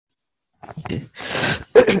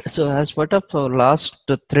Okay. So as part of our last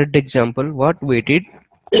thread example, what we did,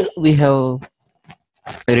 we have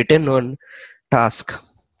written one task,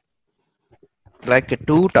 like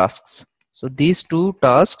two tasks. So these two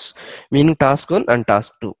tasks, meaning task 1 and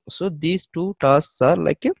task 2. So these two tasks are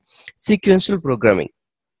like a sequential programming.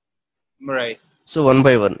 Right. So one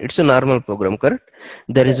by one, it's a normal program, correct?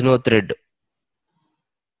 There is no thread.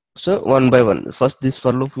 So one by one, first this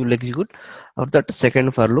for loop will execute, or that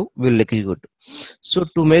second for loop will execute. So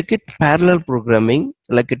to make it parallel programming,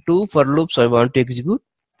 like two for loops I want to execute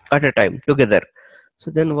at a time together.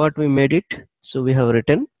 So then what we made it? So we have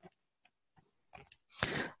written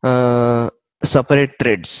separate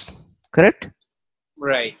threads, correct?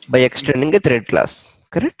 Right. By extending a thread class,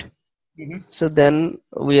 correct? Mm-hmm. So then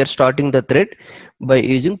we are starting the thread by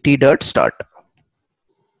using t.start,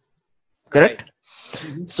 correct? Right.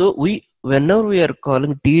 Mm-hmm. So whenever we are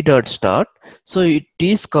calling t.start, so it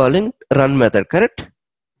is calling run method, correct?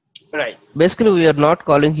 Right. Basically we are not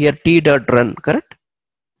calling here t.run, correct?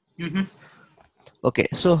 Mm-hmm. Okay,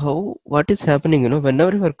 so what is happening,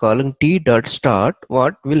 whenever you are calling t.start,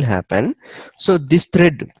 what will happen? So this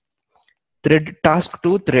thread task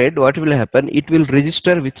 2 thread, what will happen? It will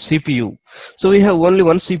register with CPU. So we have only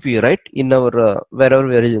one CPU, right? In our wherever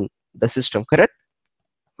we are using the system, correct?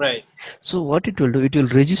 Right. So what it will do, it will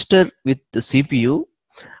register with the CPU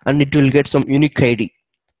and it will get some unique ID.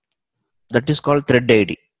 That is called thread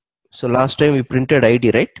ID. So last time we printed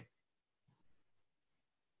ID, right?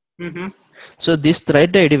 Mm-hmm. So this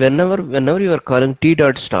thread ID, whenever you are calling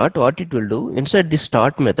t.start, what it will do inside this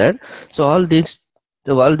start method, so all these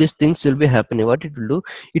things will be happening. What it will do,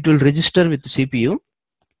 it will register with the CPU.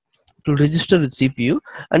 It will register with CPU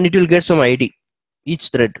and it will get some ID each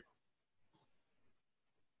thread.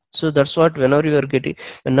 So that's what whenever you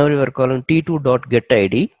are calling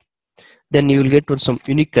t2.getID, then you will get some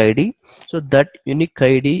unique ID. So that unique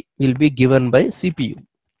ID will be given by CPU.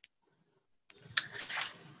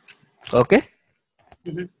 Okay.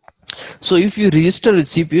 Mm-hmm. So if you register with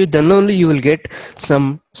CPU, then only you will get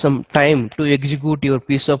some time to execute your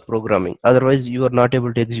piece of programming. Otherwise, you are not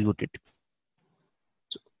able to execute it.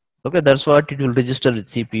 So, okay, that's what it will register with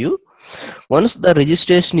CPU. Once the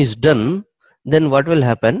registration is done, then what will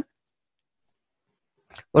happen?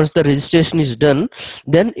 Once the registration is done,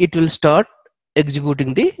 then it will start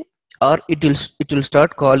executing it will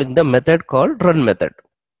start calling the method called run method.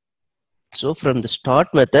 So from the start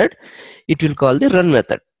method, it will call the run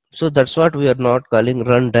method. So that's what we are not calling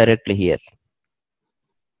run directly here.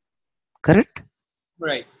 Correct?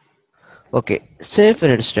 Right. Okay. Say for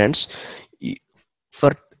instance,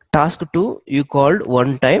 for task 2, you called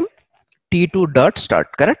one time t2.start,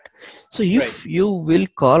 correct? So if you will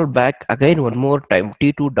call back again one more time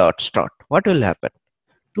t2.start, what will happen?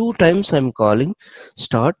 2 times I'm calling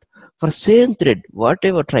start for same thread.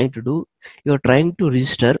 Whatever trying to do, you're trying to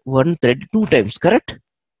register one thread 2 times, correct?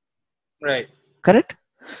 Right. Correct?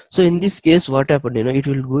 So in this case, what happened? It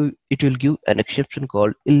will give an exception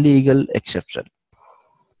called illegal exception,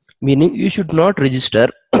 meaning you should not register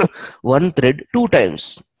one thread 2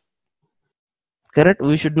 times. Correct?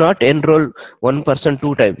 We should not enroll one person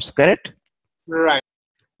 2 times. Correct? Right.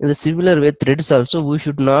 In the similar way, threads also we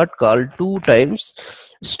should not call 2 times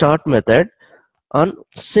start method on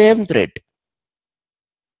same thread.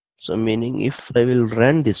 So meaning if I will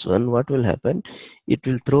run this one, what will happen? It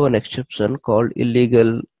will throw an exception called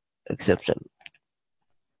illegal exception.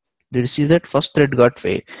 Did you see that? First thread got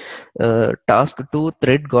failed. Task 2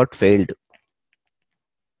 thread got failed.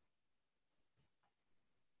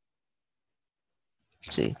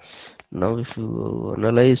 See, now if you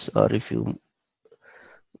analyze or if you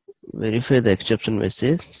verify the exception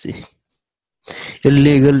message, see,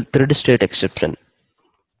 illegal thread state exception.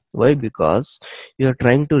 Why? Because you are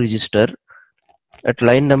trying to register at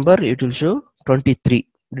line number, it will show 23.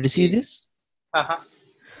 Did you see this? Uh-huh.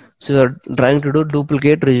 So you are trying to do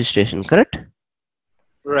duplicate registration, correct?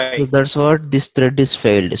 Right. So that's what this thread is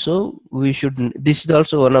failed. So we should, this is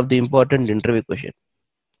also one of the important interview question.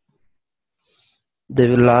 They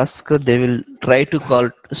will try to call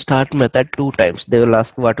start method 2 times. They will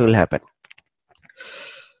ask what will happen.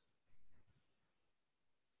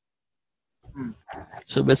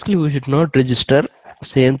 So basically we should not register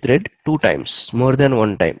same thread 2 times, more than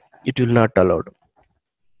 1 time. It will not allowed.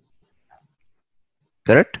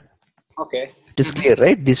 Correct? Okay. It is clear,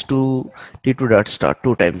 right? These two t2.start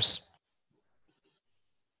 2 times.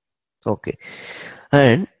 Okay.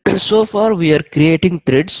 And so far we are creating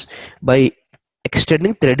threads by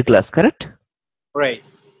extending thread class, correct? Right.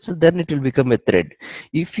 So then it will become a thread.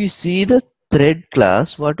 If you see the thread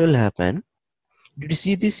class, what will happen? Did you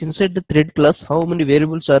see this inside the thread class? How many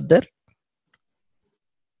variables are there?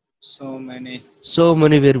 So many. So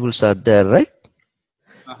many variables are there, right?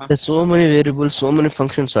 Uh-huh. There's so many variables, so many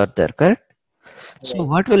functions are there, correct? So Right.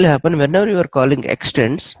 what will happen whenever you are calling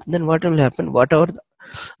extends? Then what will happen?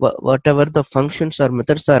 Whatever the functions or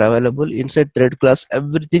methods are available inside thread class,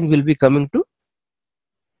 everything will be coming to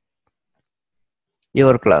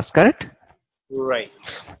your class, correct? Right.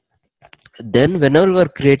 Then whenever we are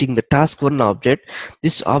creating the task one object,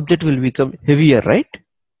 this object will become heavier, right?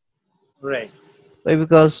 Right. Why?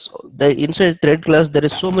 Because the inside thread class there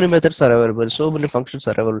is so many methods are available, so many functions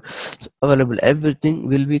are available. Everything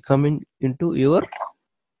will be coming into your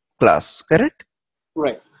class, correct?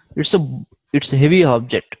 Right. It's a it's a heavy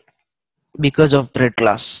object because of thread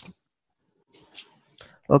class.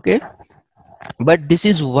 Okay, but this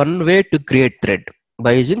is one way to create thread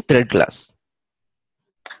by using thread class.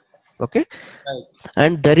 Okay, Right.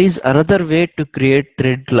 and there is another way to create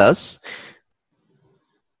thread class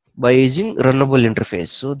by using runnable interface.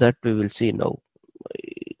 So that we will see now.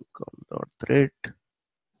 Thread.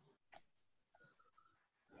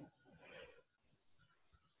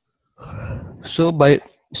 So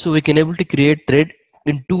we can able to create thread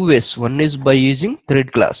in two ways. One is by using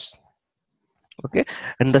thread class. Okay,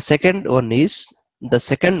 and the second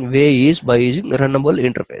way is by using runnable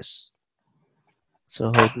interface.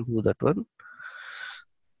 So how to do that one?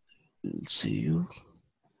 We'll see you.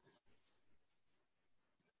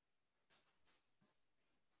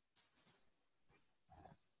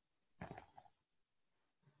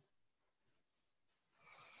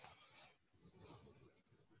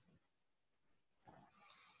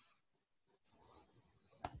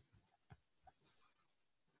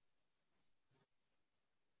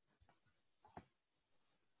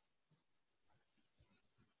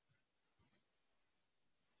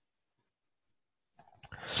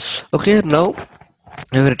 Okay, now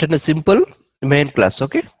I've written a simple main class.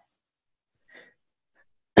 Okay,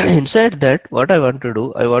 inside that, what I want to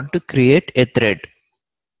do, I want to create a thread.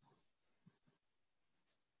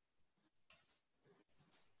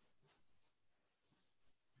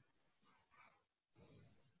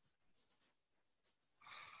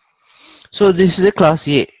 So this is a class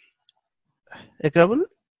A. Ekrabul?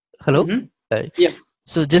 Hello. Mm-hmm. Hi. Yes.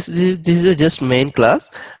 So this is a just main class,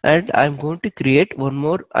 and I'm going to create one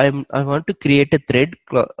more. I want to create a thread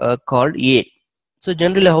called A. So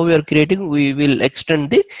generally, how we are creating, we will extend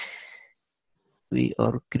the. We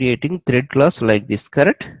are creating thread class like this,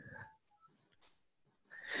 correct?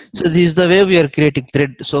 So this is the way we are creating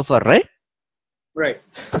thread so far, right? Right.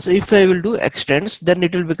 So if I will do extends, then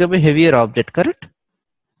it will become a heavier object, correct?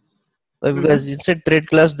 Why? Because Mm-hmm. inside thread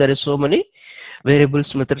class there is so many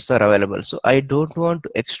variables methods are available. So I don't want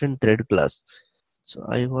to extend thread class. So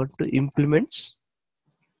I want to implement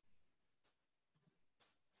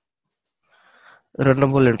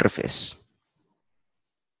runnable interface.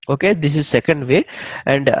 Okay, this is second way,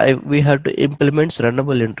 and we have to implement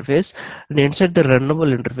runnable interface, and inside the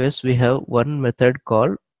runnable interface we have one method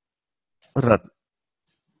called run.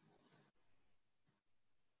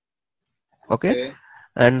 Okay, Okay.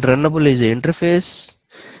 and runnable is the interface.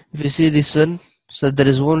 If you see this one, so there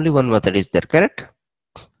is only one method is there, correct?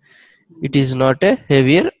 It is not a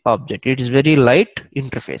heavier object, it is very light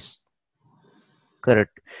interface,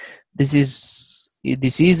 correct? This is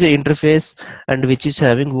a interface and which is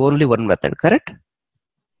having only one method, correct?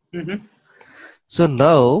 Mm-hmm. So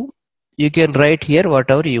now you can write here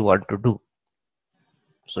whatever you want to do.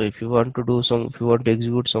 So if you want to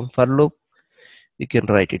execute some for loop, you can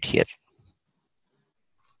write it here.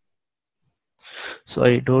 So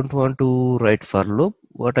I don't want to write for loop.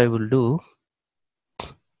 What I will do,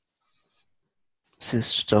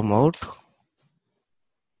 system out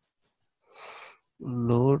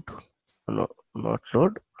load, no, not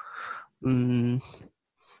load, mm,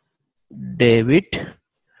 debit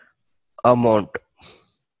amount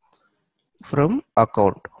from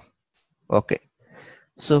account. Okay.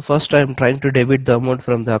 So first I'm trying to debit the amount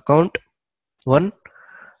from the account one,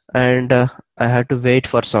 and I have to wait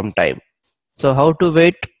for some time. So how to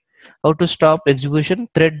wait? How to stop execution?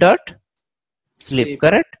 Thread dot sleep, Sleep.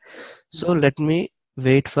 correct? So let me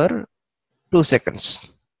wait for 2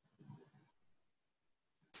 seconds.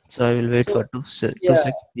 So I will wait for So two yeah,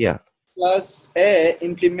 seconds. Yeah. class A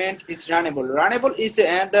implement is runnable. Runnable is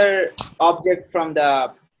another object from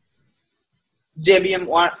the JVM.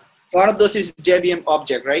 One of those is JVM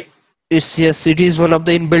object, right? Yes, it is one of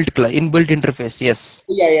the inbuilt interface. Yes.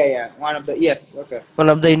 Yeah, yeah, yeah. One of the yes. Okay. One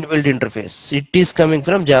of the inbuilt interface. It is coming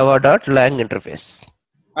from java.lang interface.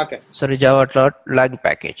 Okay. Sorry, java.lang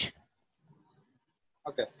package.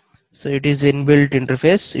 Okay. So it is inbuilt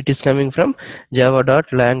interface. It is coming from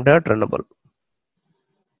java.lang.runnable.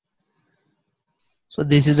 So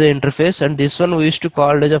this is the interface, and this one we used to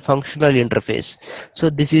call as a functional interface. So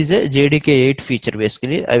this is a JDK8 feature.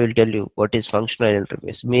 Basically, I will tell you what is functional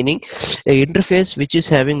interface. Meaning, a interface which is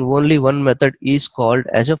having only one method is called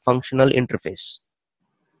as a functional interface.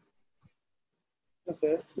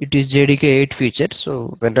 Okay. It is JDK8 feature.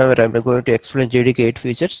 So whenever I'm going to explain JDK8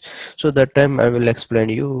 features, so that time I will explain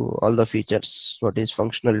you all the features. What is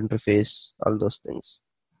functional interface? All those things.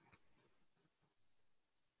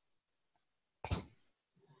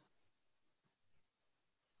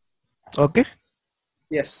 Okay.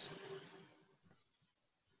 Yes.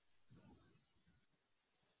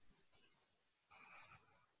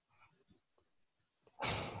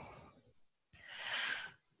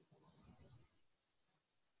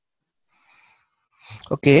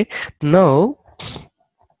 Okay. Now.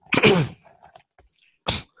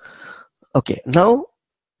 Okay. Now.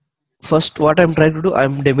 First, what I'm trying to do,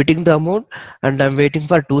 I'm debiting the amount and I'm waiting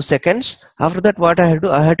for 2 seconds. After that, what I have to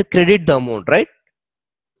do, I have to credit the amount, right?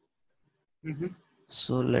 Mm-hmm.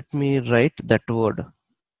 So let me write that word.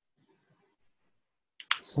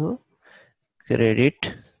 So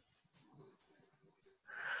credit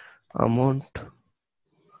amount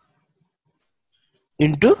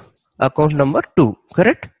into account number 2,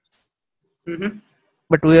 correct? Mm-hmm.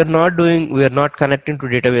 But we are not connecting to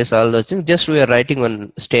database, all those things. Just we are writing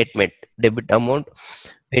one statement, debit amount,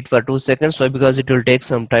 wait for 2 seconds. Why? Because it will take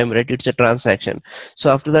some time, right? It's a transaction.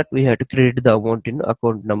 So after that, we have to credit the amount in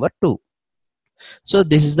account number 2. So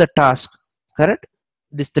this is the task, correct?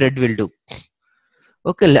 This thread will do.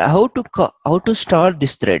 Okay, how to start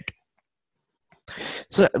this thread?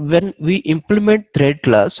 So when we implement thread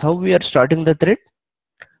class, how we are starting the thread?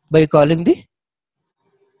 By calling the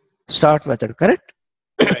start method, correct?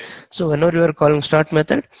 Right. So whenever you are calling start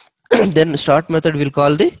method, then start method will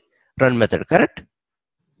call the run method, correct?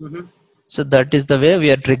 Mm-hmm. So that is the way we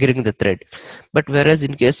are triggering the thread. But whereas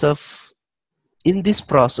in case of in this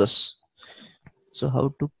process, so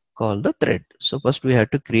how to call the thread? So first we have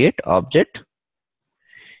to create object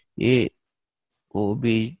a ob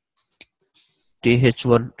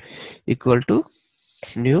th1 equal to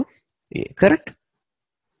new a, correct?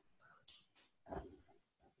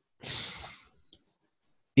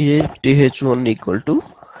 A th1 equal to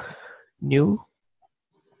new.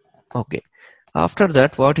 Okay. After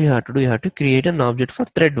that, what you have to do, you have to create an object for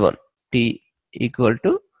thread1 t equal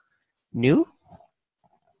to new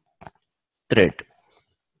thread.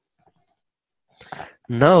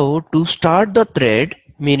 Now to start the thread,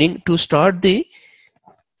 meaning to start the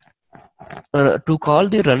to call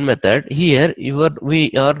the run method, here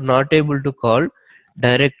we are not able to call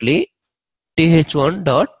directly th1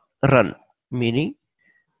 dot run, meaning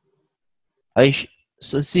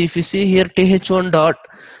so see, if you see here th1 dot,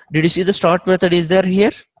 did you see the start method is there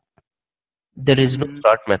here? There is no Mm-hmm.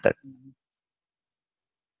 start method.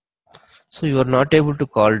 So you are not able to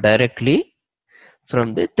call directly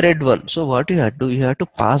from the thread1. So what you have to do, you have to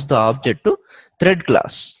pass the object to thread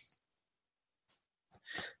class.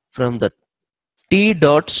 From the t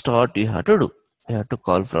dot start you have to do, you have to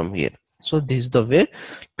call from here. So this is the way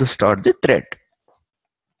to start the thread.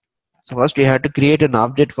 So first you have to create an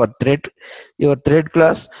object for thread, your thread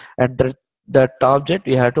class, and that object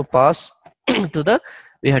you have to pass to the,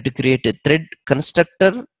 we have to create a thread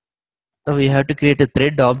constructor, we have to create a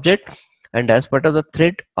thread object, and as part of the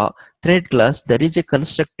thread class there is a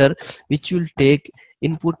constructor which will take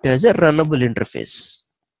input as a runnable interface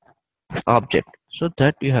object. So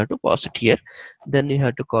that you have to pass it here. Then you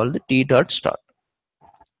have to call the t dot start.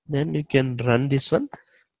 Then you can run this one.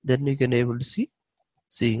 Then you can able to see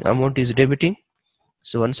amount is debiting.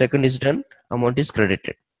 So 1 second is done. Amount is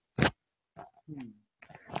credited.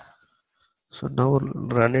 So now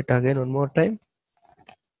run it again one more time.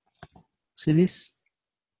 See this?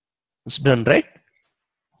 It's done, right?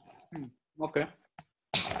 Okay.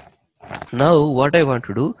 Now what I want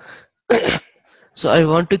to do, so I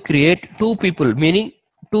want to create two people, meaning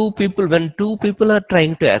two people, when two people are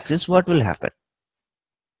trying to access, what will happen?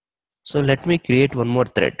 So let me create one more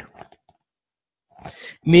thread.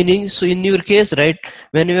 Meaning, so in your case, right,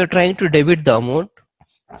 when you are trying to debit the amount,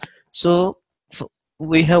 so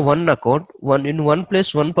we have one account, in one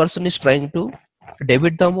place one person is trying to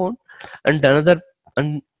debit the amount, and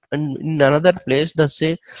and in another place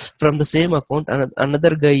from the same account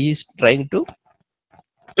another guy is trying to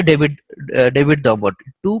debit the amount.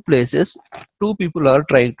 Two places, two people are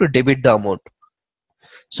trying to debit the amount.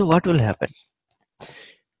 So what will happen?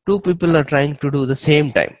 Two people are trying to do the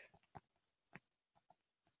same time.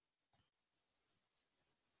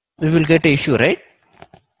 We will get an issue, right?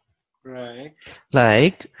 Right.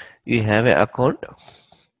 Like you have an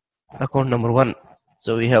account number 1.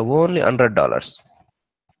 So we have only $100.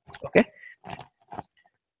 Okay.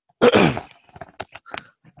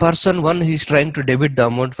 Person 1 is trying to debit the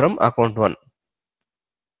amount from account 1.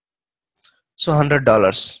 So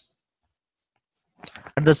 $100.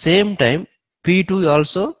 At the same time, P2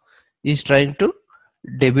 also is trying to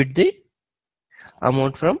debit the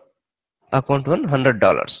amount from account 1,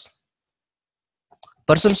 $100.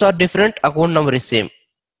 Persons are different, account number is same.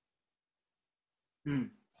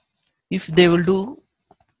 If they will do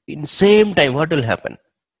in same time, what will happen?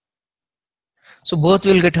 So both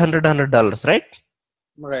will get $100, right?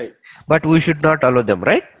 Right. But we should not allow them,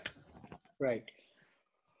 right? Right.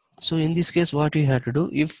 So in this case, what you have to do,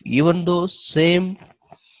 if even though same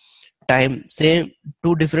time, same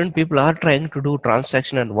two different people are trying to do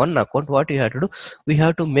transaction on one account, what you have to do, we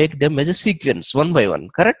have to make them as a sequence, one by one,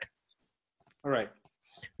 correct? Right.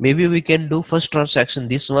 Maybe we can do first transaction,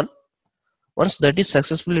 this one. Once that is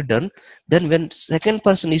successfully done, then when second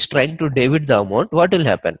person is trying to debit the amount, what will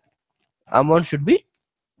happen? Amount should be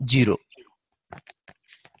 0.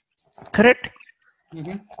 Correct?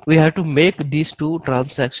 We have to make these two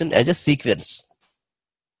transactions as a sequence.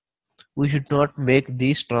 We should not make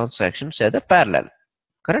these transactions as a parallel.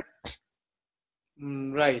 Correct?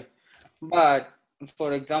 Right. But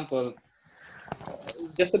for example,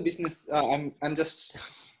 just the business.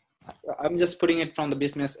 I'm just putting it from the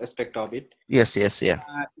business aspect of it. Yes, yes, yeah.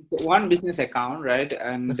 It's one business account, right?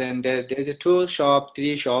 And then there's a 2 shop,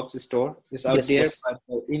 3 shops store is out Yes, there, yes. but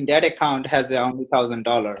in that account has only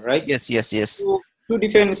 $1,000, right? Yes, yes, yes. Two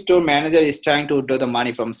different store manager is trying to withdraw the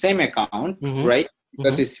money from same account, right?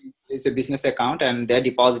 Because it's a business account and they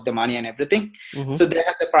deposit the money and everything. So they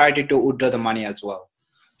have the priority to withdraw the money as well.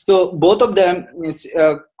 So both of them is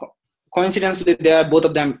coincidentally they are both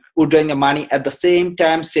of them withdrawing the money at the same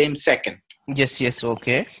time, same second. Yes, yes,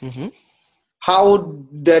 okay. How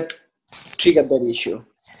would that trigger that issue?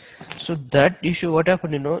 So that issue, what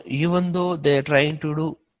happened, even though they're trying to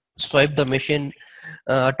do swipe the machine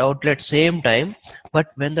at outlet same time, but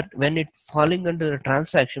when it falling under the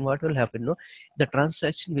transaction, what will happen? The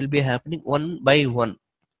transaction will be happening one by one.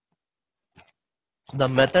 The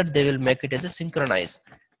method they will make it as a synchronized,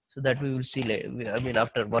 so that we will see later, I mean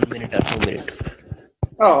after 1 minute or 2 minutes.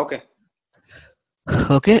 Oh, okay.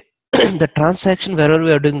 Okay. The transaction wherever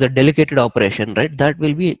we are doing the delegated operation, right, that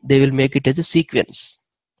will be, they will make it as a sequence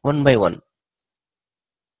one by one,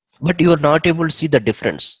 but you are not able to see the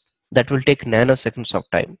difference. That will take nanoseconds of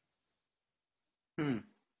time.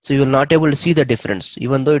 So you are not able to see the difference,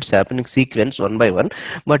 even though it's happening sequence one by one,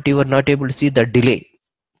 but you are not able to see the delay.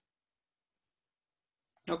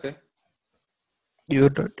 Okay. You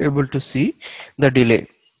are not able to see the delay.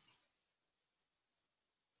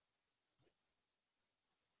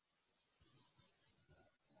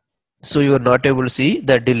 So you are not able to see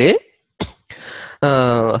the delay.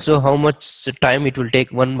 So how much time it will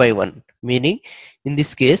take one by one? Meaning, in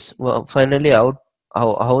this case, finally out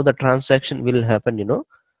how the transaction will happen.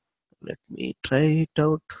 Let me try it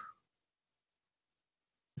out.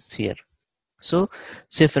 It's here. So,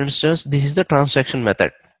 say for instance, this is the transaction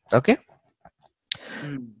method. Okay.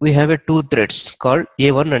 We have a two threads called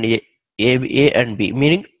A1 and A and B,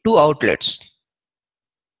 meaning two outlets.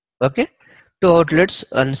 Okay, two outlets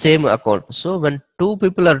and same account. So when two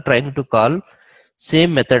people are trying to call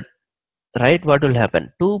same method, right, what will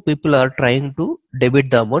happen? Two people are trying to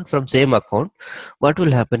debit the amount from same account. What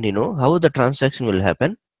will happen? How the transaction will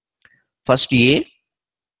happen? First A,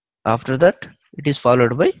 after that it is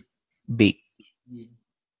followed by B.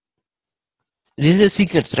 This is a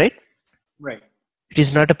sequence, right? Right. It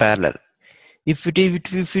is not a parallel. If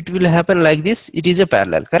it will happen like this, it is a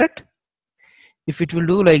parallel, correct? If it will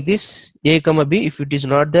do like this, A comma B, if it is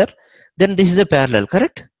not there, then this is a parallel,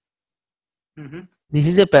 correct? This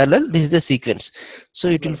is a parallel, this is a sequence. So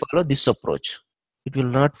it will follow this approach. It will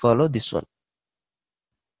not follow this one.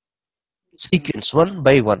 Sequence one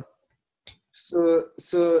by one. So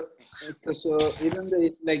even though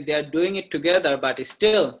it's like they are doing it together, but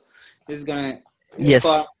still it's gonna Yes.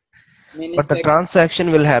 But the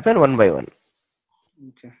transaction will happen one by one.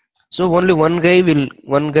 Okay. So only one guy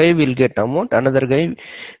will get amount, another guy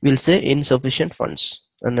will say insufficient funds.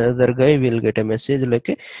 Another guy will get a message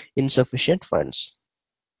like insufficient funds.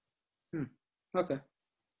 Okay.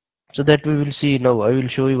 So that we will see now. I will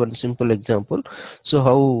show you one simple example. So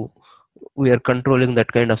how we are controlling that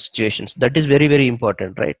kind of situations. That is very, very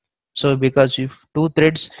important, right? So because if two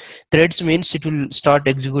threads means it will start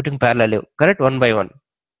executing parallel, correct, one by one.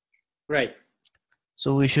 Right.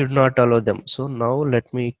 So we should not allow them. So now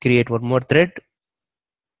let me create one more thread.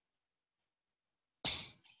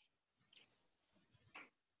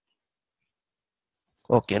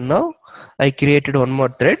 Okay, now I created one more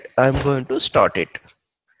thread. I'm going to start it.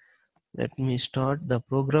 Let me start the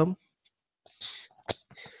program.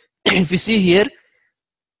 If you see here,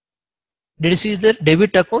 did you see the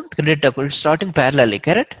debit account, credit account? It's starting parallelly,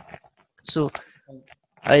 correct? So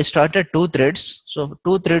I started two threads. So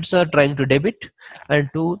two threads are trying to debit and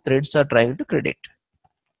two threads are trying to credit.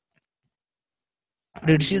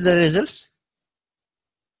 Did you see the results?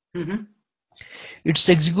 Mm-hmm. It's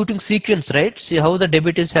executing sequence, right? See how the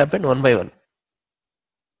debit is happened one by one.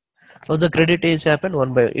 How the credit is happened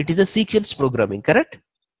one by one. It is a sequence programming, correct?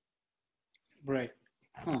 Right.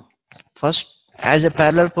 Huh. First, as a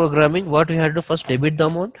parallel programming, what we have to first debit the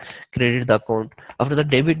amount, credit the account. After the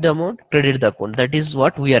debit the amount, credit the account. That is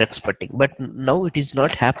what we are expecting. But now it is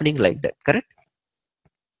not happening like that, correct?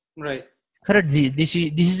 Right. Correct. This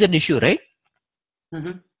is an issue, right?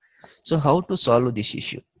 Mm-hmm. So how to solve this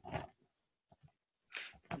issue?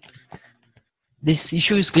 This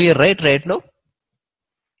issue is clear, right now?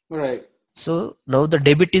 Right. So now the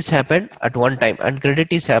debit is happened at one time and credit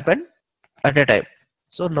is happened at a time.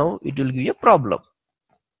 So now it will give a problem.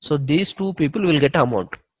 So these two people will get amount.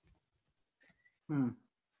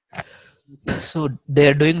 So they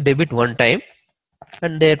are doing debit one time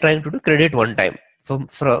and they are trying to do credit one time for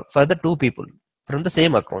the two people from the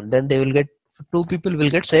same account. Then they will get, two people will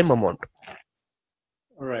get same amount.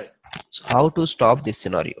 Right. So how to stop this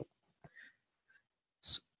scenario?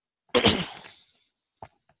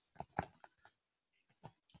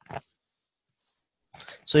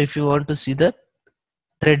 So if you want to see the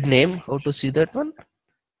thread name, how to see that one?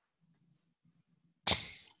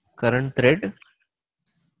 Current thread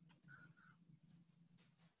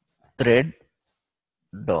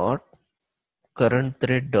dot current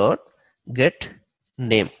thread dot get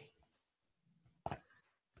name.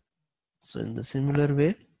 So in the similar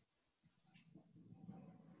way,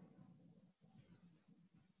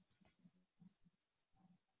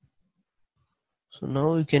 so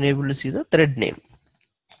now you can able to see the thread name.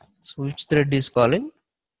 So which thread is calling?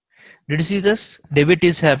 Did you see this? Debit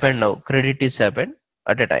is happened now, credit is happened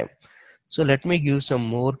at a time. So let me give some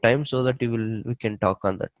more time so that we can talk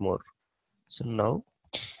on that more. So now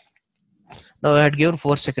I had given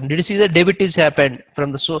 4 seconds. Did you see the debit is happened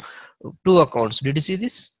from the two accounts? Did you see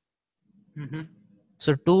this? Mm-hmm.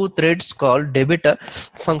 So two threads called debit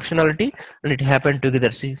functionality and it happened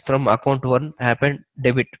together. See, from account one happened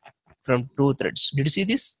debit from two threads. Did you see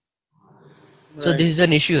this? Right. So this is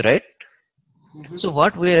an issue, right? Mm-hmm. So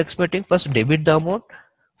what we are expecting, first debit the amount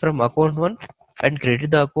from account one and credit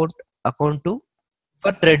the account two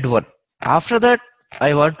for thread one. After that,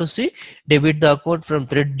 I want to see debit the account from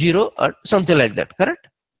thread 0 or something like that, correct?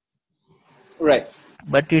 Right.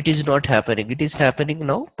 But it is not happening. It is happening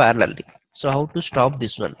now parallelly. So how to stop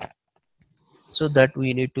this one? So that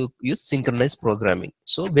we need to use synchronized programming.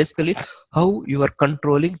 So basically, how you are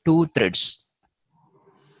controlling two threads.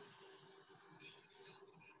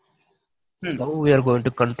 How we are going to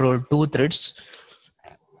control two threads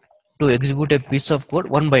to execute a piece of code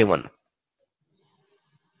one by one.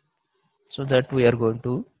 So that we are going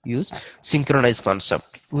to use synchronized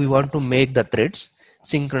concept. We want to make the threads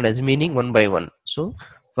synchronized, meaning one by one. So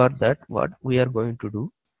for that, what we are going to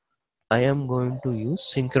do, I am going to use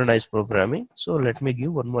synchronized programming. So let me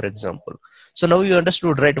give one more example. So now you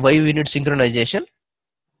understood, right, why we need synchronization?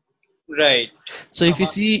 Right. So if you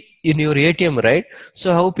see in your ATM, right,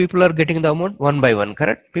 so how people are getting the amount one by one,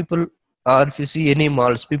 correct? People, or if you see any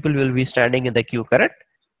malls, people will be standing in the queue, correct?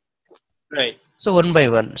 Right. So one by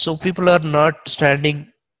one. So people are not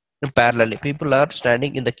standing parallelly. People are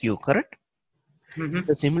standing in the queue, correct? Mm-hmm.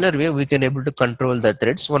 The similar way we can able to control the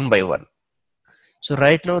threads one by one. So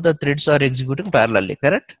right now the threads are executing parallelly,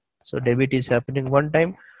 correct? So debit is happening one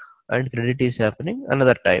time and credit is happening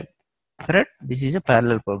another time, correct? This is a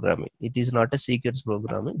parallel programming. It is not a sequence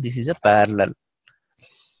programming. This is a parallel.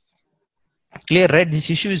 Clear, right? This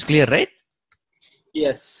issue is clear, right?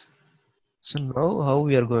 Yes. So now how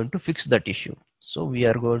we are going to fix that issue? So we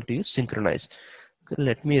are going to use synchronize. Okay,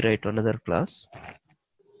 let me write another class.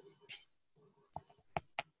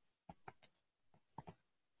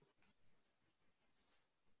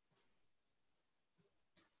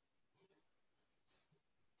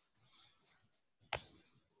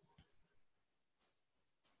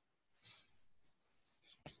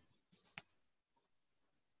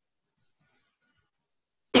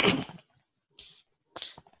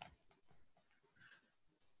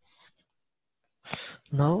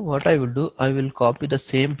 Now what I will do, I will copy the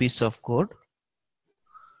same piece of code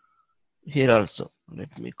here also.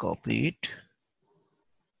 Let me copy it.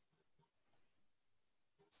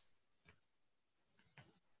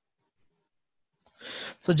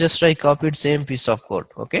 So just I copied same piece of code.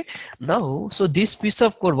 Okay. Now, so this piece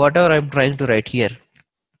of code, whatever I'm trying to write here.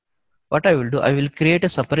 what I will do, I will create a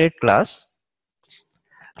separate class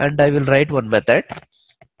and I will write one method.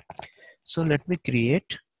 So let me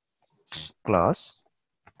create class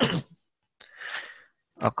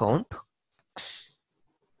account.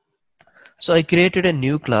 So I created a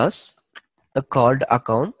new class called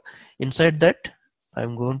account. Inside that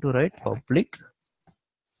I'm going to write public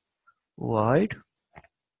void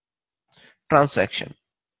transaction.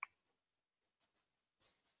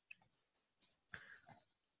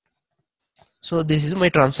 So this is my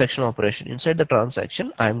transaction operation. Inside the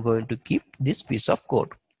transaction I'm going to keep this piece of code.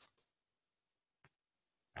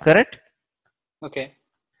 Correct? Okay.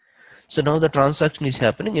 So now the transaction is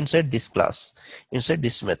happening inside this class, inside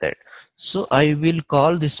this method. So I will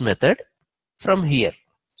call this method from here.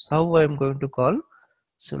 So how I am going to call?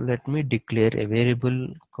 So let me declare a variable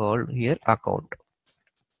called here account.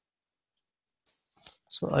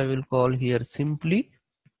 So I will call here simply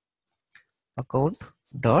account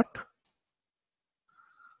dot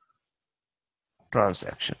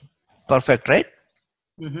transaction. Perfect, right?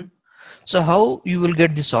 Mm-hmm. So how you will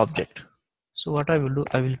get this object? So what I will do,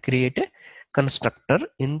 I will create a constructor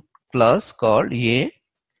in class called a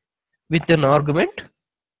with an argument.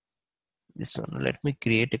 This one, let me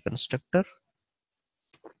create a constructor.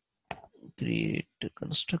 Create a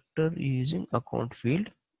constructor using account field.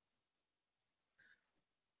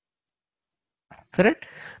 Correct.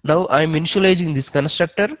 Now I'm initializing this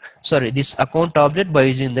constructor, sorry, this account object by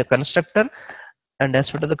using the constructor, and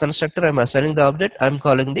as part of the constructor I'm assigning the object, I'm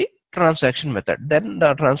calling the transaction method, then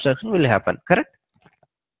the transaction will happen. Correct.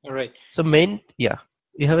 All right. So main, yeah,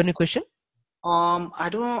 you have any question? I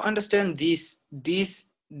don't understand this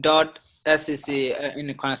dot sec in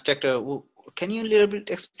a constructor. Can you a little bit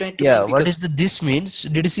explain to me? Yeah, Because what is the this means?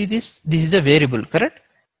 Did you see this? This is a variable, correct?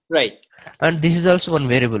 right. And this is also one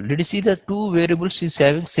variable. Did you see the two variables is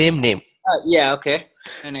having same name? Yeah. Okay.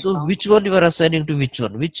 An So account. which one you are assigning to which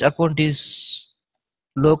one? Which account is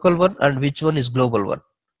local one and which one is global one?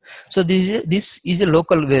 So this is a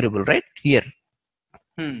local variable, right here,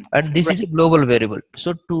 and this Right. is a global variable.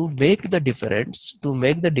 So to make the difference,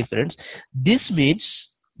 this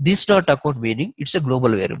means this dot account meaning it's a global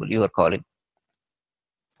variable you are calling.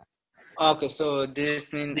 Okay. So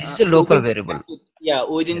this means This is a local within variable.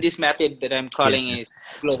 within Yes. this method that I'm calling Yes. is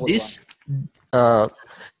global So this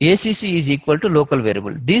ACC is equal to local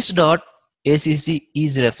variable. This dot ACC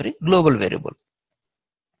is referring global variable.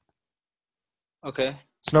 one. Okay.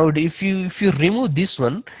 So now if you remove this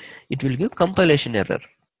one, it will give compilation error.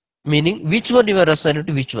 Meaning which one you are assigning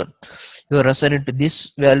to which one. You are assigning to this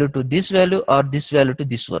value to this value or this value to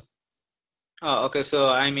this one. Oh, okay. So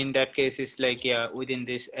I'm in that case it's like within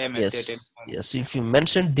this method. Yes. Yes. If you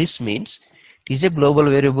mention this means it is a global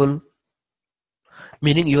variable.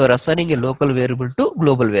 Meaning you are assigning a local variable to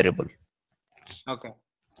global variable. Okay.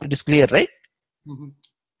 It is clear, right? Mm-hmm.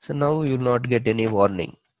 So now you will not get any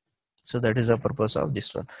warning. So that is the purpose of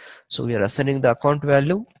this one. So we are assigning the account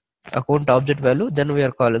value, account object value, then we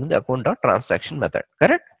are calling the account dot transaction method.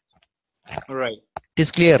 Correct? Right. It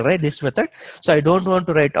is clear, right? This method. So I don't want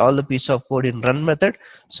to write all the piece of code in run method.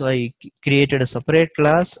 So I created a separate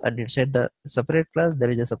class, and inside the separate class there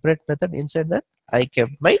is a separate method. Inside that I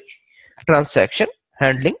kept my transaction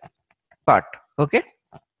handling part. Okay.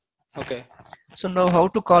 Okay. So now how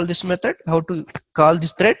to call this method? How to call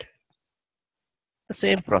this thread? The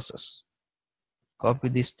same process. Copy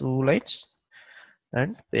these two lines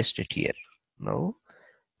and paste it here. Now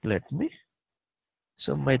let me,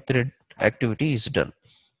 so my thread activity is done.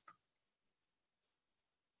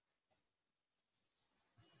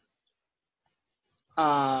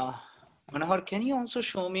 Manohar, can you also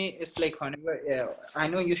show me? It's like whenever I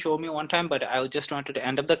know you showed me one time, but I just wanted to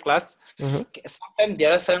end up the class. Sometimes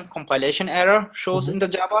there are some compilation error shows in the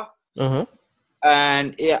Java,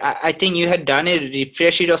 and I think you had done it,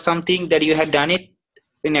 refresh it or something that you had done it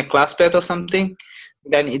in a class path or something.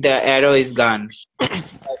 Then the error is gone.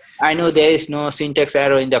 I know there is no syntax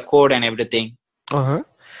error in the code and everything.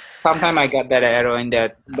 Sometimes I got that error in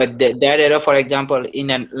that, but that error, for example,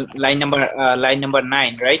 in a line number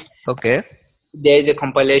 9, right? Okay. There is a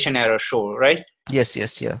compilation error show, right? Yes,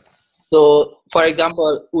 yes, yeah. So, for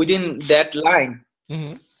example, within that line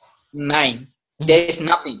 9, there is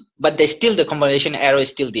nothing, but there's still the compilation error is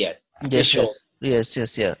still there. Yes,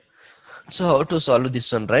 yes, yeah. So how to solve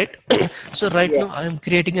this one, right? So right now I am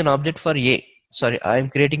creating an object for A. Sorry, I am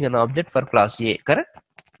creating an object for class A, correct?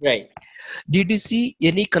 Right. Did you see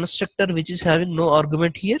any constructor which is having no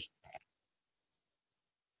argument here?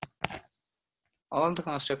 All the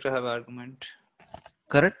constructor have argument.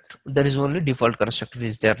 Correct. There is only default constructor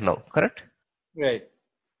is there now, correct? Right.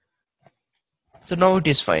 So now it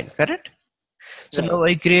is fine, correct? So now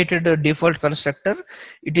I created a default constructor.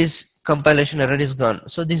 It is compilation error is gone.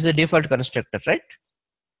 So this is a default constructor, right?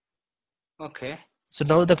 Okay. So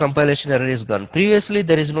now the compilation error is gone. Previously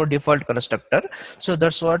there is no default constructor. So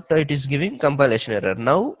that's what it is giving compilation error.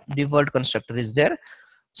 Now default constructor is there.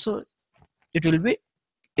 So it will be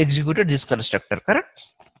executed this constructor, correct?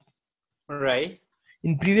 Right.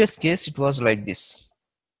 In previous case it was like this.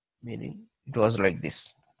 Meaning it was like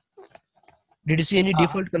this. Did you see any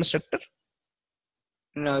default constructor?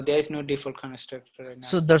 No, there is no default constructor right now.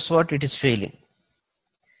 So that's what it is failing.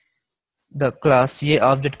 The class A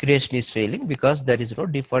object creation is failing because there is no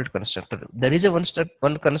default constructor. There is a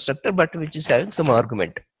one constructor, but which is having some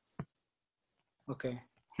argument. Okay.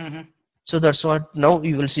 So that's what now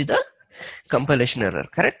you will see the compilation error,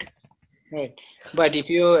 correct? Right. But if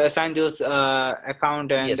you assign those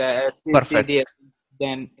account and Yes, perfect.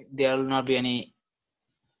 then there will not be any.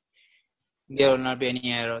 There will not be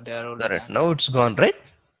any error. There will Correct. Now it's gone, right?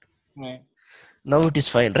 Right. Now it is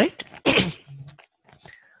fine, right?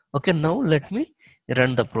 Okay. Now let me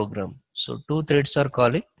run the program. So two threads are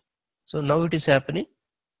calling. So now it is happening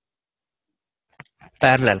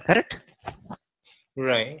parallel, correct?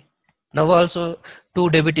 Right. Now also two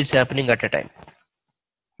debit is happening at a time.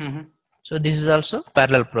 So this is also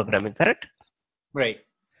parallel programming, correct? Right.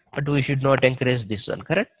 But we should not encourage this one,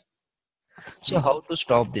 correct? So how to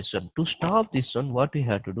stop this one? To stop this one, what we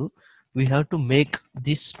have to do? We have to make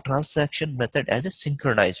this transaction method as a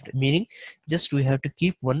synchronized, meaning just we have to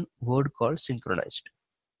keep one word called synchronized.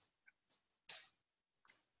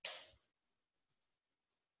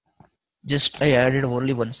 Just I added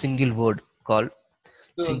only one single word called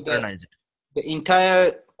synchronized. The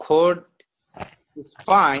entire code is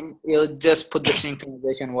fine. You'll just put the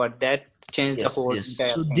synchronization word that change the whole entire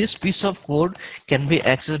So thing. this piece of code can be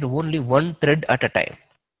accessed only one thread at a time.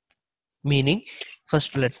 Meaning,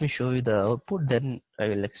 first let me show you the output, then I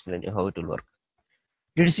will explain you how it will work.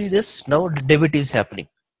 Did you see this? Now debit is happening.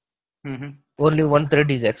 Only one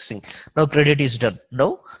thread is accessing. Now credit is done.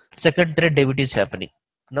 Now second thread debit is happening.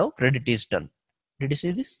 Now credit is done. Did you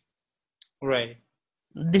see this? Right.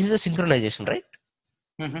 This is a synchronization, right?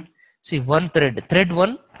 See, one thread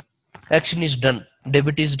one action is done.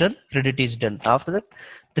 Debit is done. Credit is done. After that,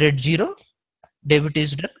 thread 0, debit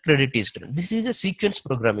is done. Credit is done. This is a sequence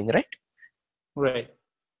programming, right? Right.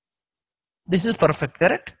 This is perfect,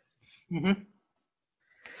 correct?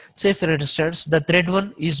 Say for instance, the thread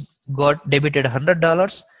 1 is got debited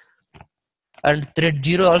 $100 and thread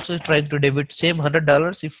 0 also is trying to debit same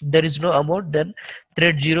 $100. If there is no amount, then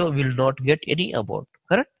thread 0 will not get any amount,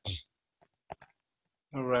 correct?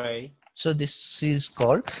 Right. So this is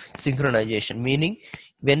called synchronization, meaning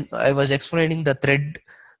when I was explaining the thread,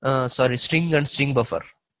 string and string buffer,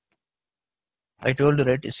 I told you,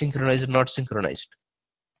 right, synchronized, not synchronized.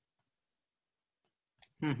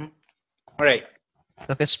 Right.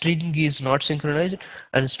 Okay, string is not synchronized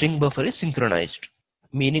and string buffer is synchronized,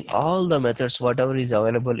 meaning all the methods whatever is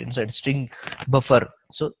available inside string buffer,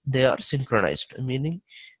 so they are synchronized. Meaning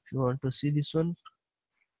if you want to see this one,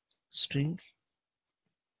 string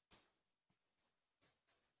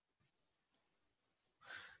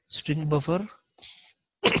buffer,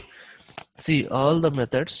 see all the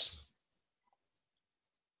methods.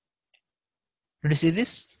 Did you see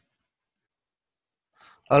this?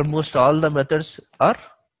 Almost all the methods are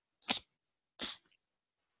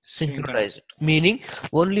synchronized, meaning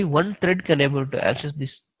only one thread can able to access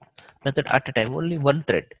this method at a time, only one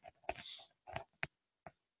thread,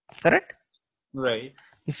 correct? Right.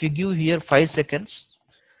 If you give here 5 seconds,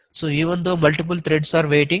 so even though multiple threads are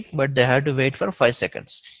waiting, but they have to wait for 5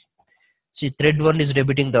 seconds. See, thread 1 is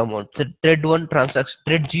debiting the amount. Thread 1 transaction,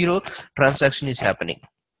 thread 0 transaction is happening.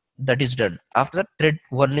 That is done. After that, thread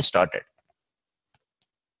 1 is started.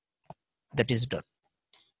 That is done.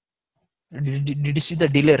 Did you see the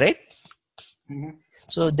delay, right?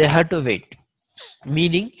 So they had to wait.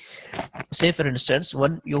 Meaning, say for instance,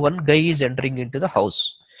 one guy is entering into the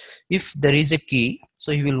house. If there is a key,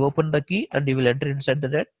 so he will open the key and he will enter inside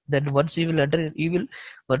that. Then once he will enter inside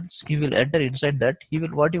that, he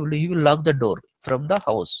will lock the door from the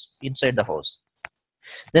house, inside the house.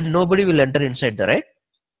 Then nobody will enter inside the, right?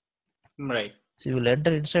 Right. So he will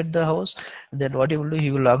enter inside the house. Then what he will do, he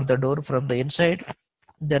will lock the door from the inside.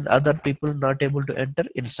 Then other people not able to enter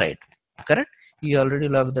inside, correct? He already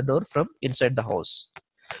locked the door from inside the house.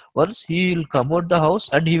 Once he will come out the house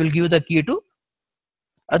and he will give the key to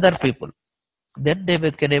other people, then they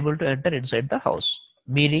can able to enter inside the house.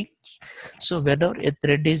 Meaning, so whenever a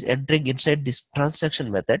thread is entering inside this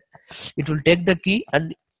transaction method, it will take the key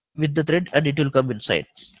and with the thread and it will come inside,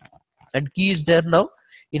 and key is there now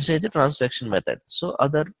inside the transaction method. So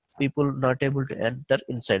other people not able to enter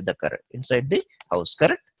inside the house,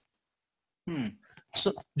 correct?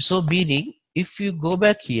 So meaning if you go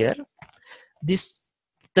back here, this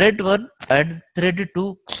thread 1 and thread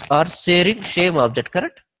 2 are sharing same object,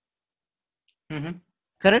 correct?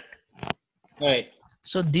 Correct? Right.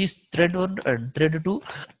 So these thread 1 and thread 2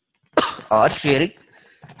 are sharing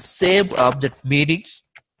same object, meaning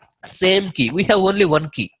same key. We have only one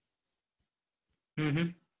key.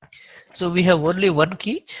 So we have only one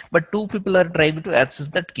key, but two people are trying to access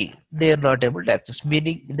that key. They are not able to access.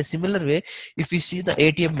 Meaning, in a similar way, if you see the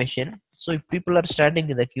ATM machine, so if people are standing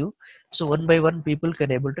in the queue, so one by one people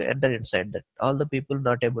can able to enter inside that. All the people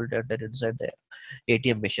not able to enter inside the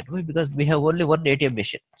ATM machine. Why? Because we have only one ATM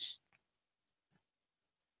machine.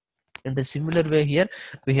 In the similar way here,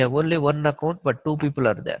 we have only one account, but two people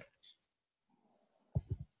are there.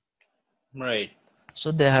 Right.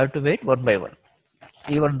 So they have to wait one by one.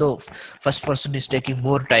 Even though first person is taking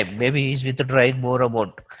more time, maybe he's withdrawing more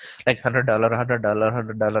amount, like $100,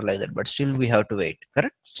 $100 like that, but still we have to wait,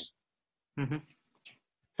 correct?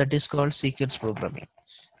 That is called sequence programming.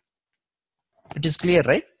 It is clear,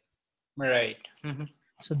 right? Right.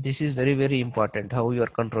 So this is very, very important, how you are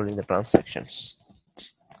controlling the transactions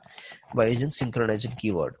by using synchronizing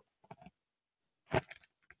keyword.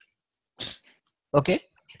 Okay.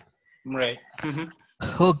 Right.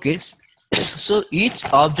 Okay. So each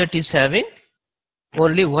object is having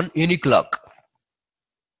only one unique lock,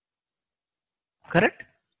 correct?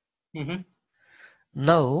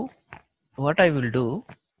 Now what I will do,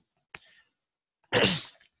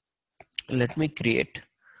 let me create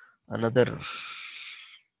another.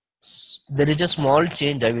 There is a small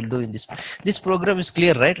change I will do in this program. Is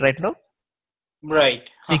clear, right now? Right.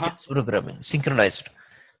 Sequence programming, synchronized.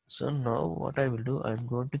 So now what I will do, I'm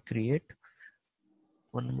going to create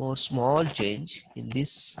one more small change in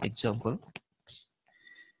this example.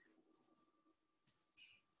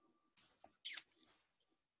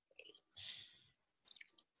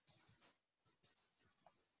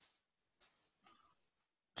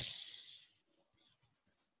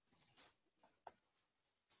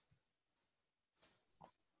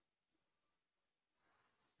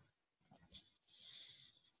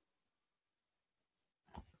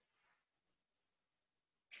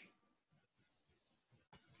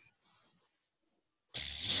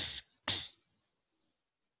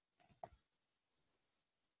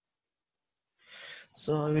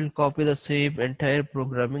 So I will copy the same entire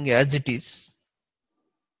programming as it is.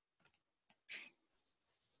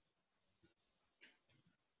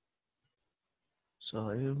 So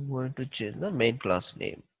I am going to change the main class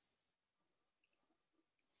name.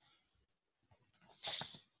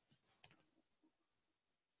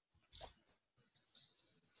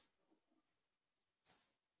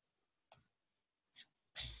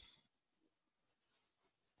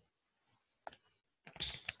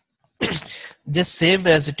 Just same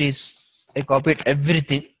as it is. I copied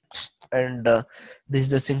everything, and this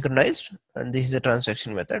is the synchronized, and this is the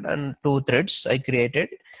transaction method, and two threads I created,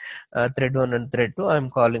 thread 1 and thread 2. I'm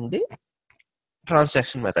calling the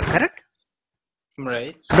transaction method, correct?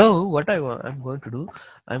 Right. Now what I'm going to do,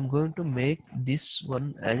 I'm going to make this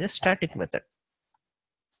one as a static method,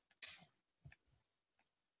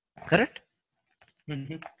 correct?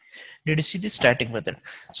 Did you see the static method?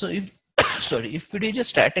 So if sorry, if it is a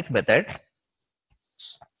static method,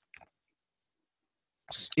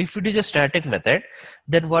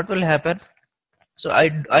 then what will happen? So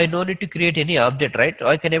I no need to create any object, right?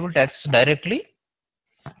 I can able to access directly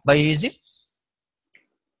by using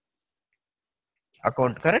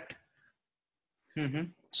account, correct?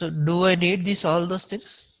 So do I need all those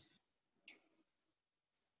things?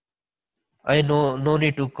 I no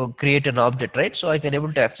need to create an object, right? So I can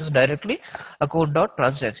able to access directly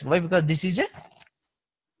account.transaction. Why? Because this is a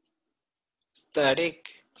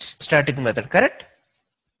static method, correct?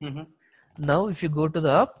 Now if you go to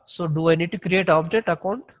the app, so do I need to create object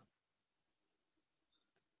account?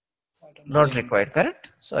 Not required, correct?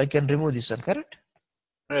 So I can remove this one, correct?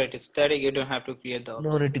 Right, it's static, you don't have to create the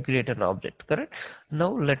object. No need to create an object, correct? Now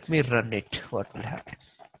let me run it. What will happen?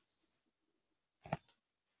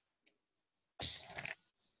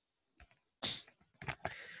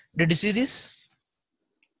 Did you see this?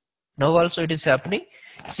 Now also it is happening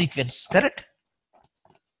sequence, correct?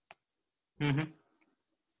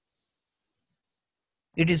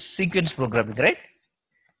 It is sequence programming, right?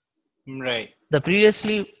 Right. The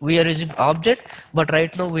previously we are using object, but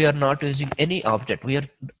right now we are not using any object. We are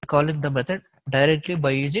calling the method directly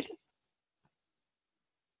by using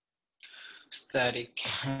static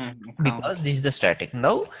because this is the static.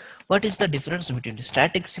 Now what is the difference between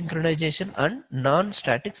static synchronization and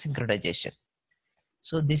non-static synchronization?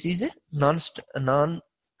 So this is a non-static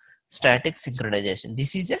synchronization.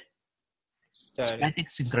 This is a static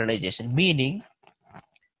synchronization, meaning,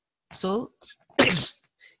 so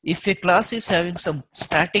if a class is having some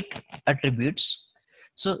static attributes,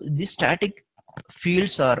 so these static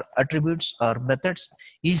fields or attributes or methods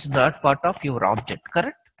is not part of your object,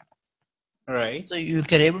 correct? Right. So you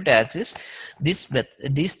can able to access these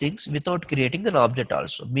things without creating an object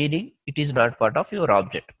also, meaning it is not part of your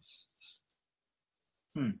object.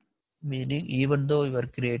 Meaning, even though you are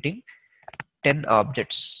creating 10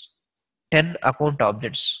 objects, 10 account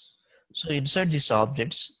objects, so inside these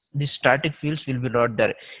objects, the static fields will be not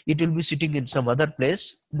there. It will be sitting in some other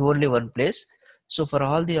place, in only one place. So for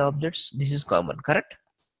all the objects, this is common, correct?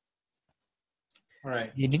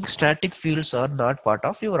 Right. Meaning static fields are not part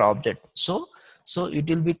of your object. So it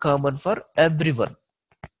will be common for everyone.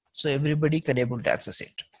 So everybody can able to access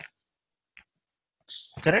it.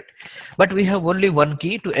 Correct? But we have only one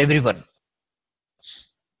key to everyone.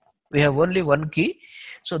 We have only one key.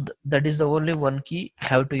 So that is the only one key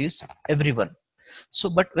have to use everyone. So,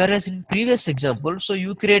 but whereas in previous example, so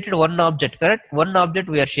you created one object, correct? One object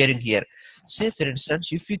we are sharing here. Say for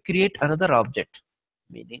instance, if you create another object,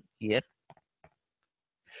 meaning here.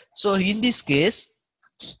 So in this case,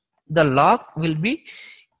 the lock will be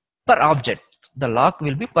per object. The lock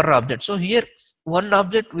will be per object. So here, one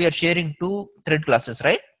object we are sharing two thread classes,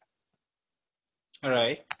 right?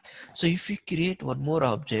 Right. So if you create one more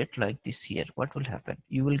object like this here, what will happen?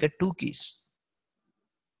 You will get two keys.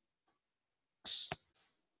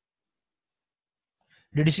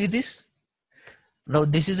 Did you see this? Now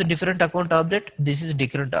this is a different account object. This is a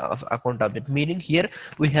different account object. Meaning here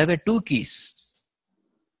we have a two keys.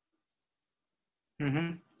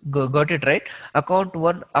 Got it, right? Account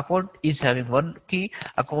one account is having one key.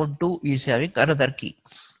 Account two is having another key.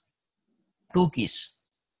 Two keys.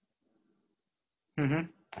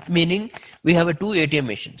 Meaning we have a two ATM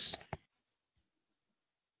machines.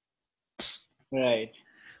 Right.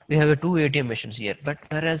 We have a two ATM machines here. But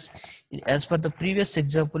whereas as per the previous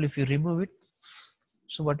example, if you remove it,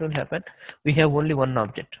 so what will happen? We have only one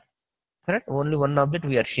object. Correct? Only one object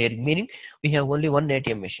we are sharing. Meaning we have only one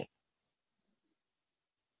ATM machine.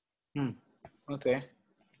 Okay.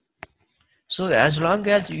 So as long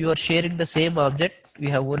as you are sharing the same object, we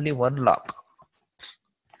have only one lock.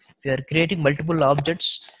 If you are creating multiple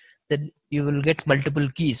objects, then you will get multiple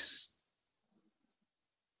keys.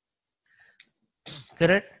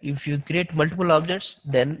 Correct? If you create multiple objects,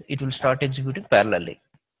 then it will start executing parallelly.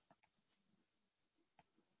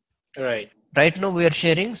 Right. Right now we are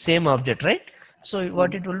sharing same object, right? So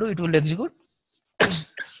what it will do, it will execute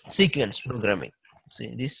sequence programming.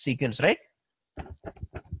 See this sequence, right?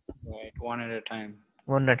 Right. One at a time.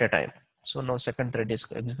 One at a time. So now second thread is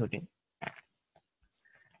executing.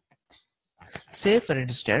 Say for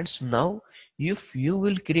instance, now if you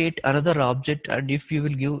will create another object and if you will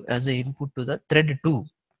give as an input to the thread 2,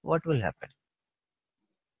 what will happen?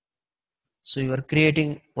 So you are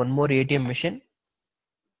creating one more ATM machine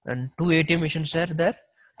and two ATM machines are there,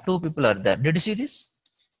 two people are there. Did you see this?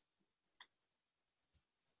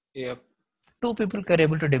 Yep. Two people are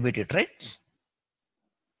able to debit it, right?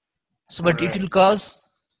 So, but it will cause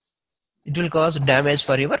damage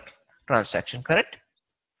for your transaction, correct?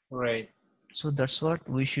 Right. So that's what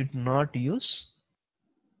we should not use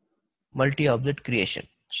multi-object creation.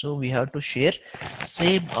 So we have to share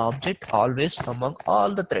same object always among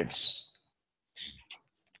all the threads.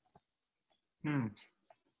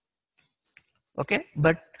 Okay,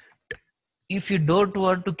 but if you don't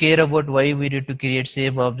want to care about why we need to create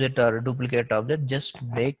same object or duplicate object, just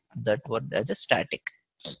make that one as a static.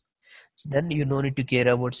 So then you don't need to care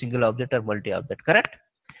about single object or multi-object, correct?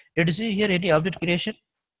 Did you see here any object creation?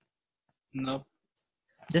 No.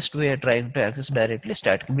 Just we are trying to access directly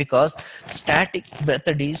static because static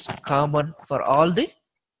method is common for all the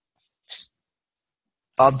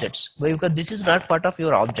objects. Because this is not part of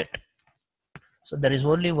your object. So there is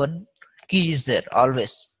only one key is there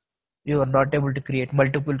always. You are not able to create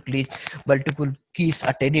multiple keys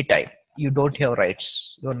at any time. You don't have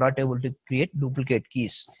rights. You are not able to create duplicate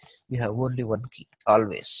keys. You have only one key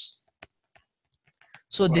always.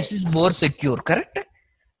 So this is more secure, correct?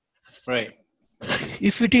 Right.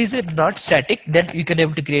 If it is not static, then you can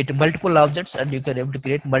able to create multiple objects and you can able to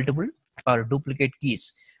create multiple or duplicate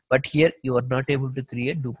keys. But here you are not able to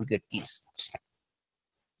create duplicate keys.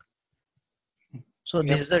 So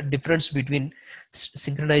this is the difference between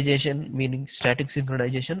synchronization, meaning static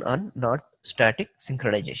synchronization, and not static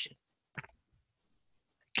synchronization.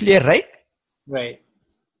 Clear, right? Right.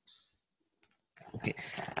 Okay.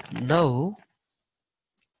 Now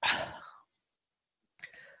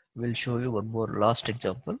We'll show you one more last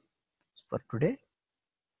example for today.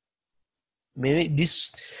 Maybe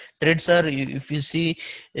these threads are, if you see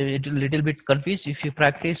it a little bit confused, if you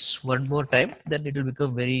practice one more time, then it will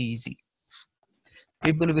become very easy.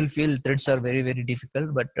 People will feel threads are very, very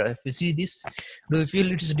difficult, but if you see this, do you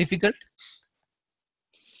feel it is difficult?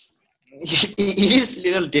 It is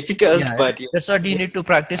little difficult, Yeah, but that's what you need to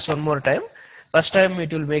practice one more time. First time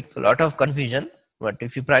it will make a lot of confusion, but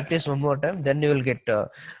if you practice one more time, then you will get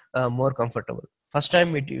more comfortable. First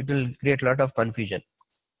time it will create a lot of confusion.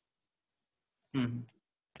 Mhm.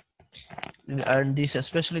 And this,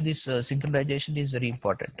 especially this synchronization is very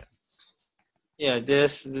important. Yeah,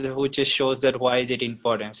 this which just shows that why is it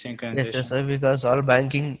important, Yes, synchronization. because all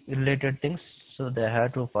banking related things, so they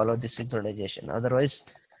have to follow the synchronization. Otherwise,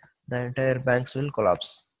 the entire banks will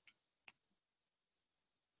collapse.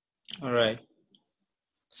 All right.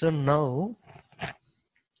 So now,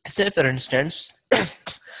 say for instance,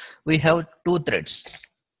 we have two threads.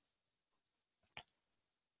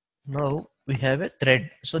 Now we have a thread.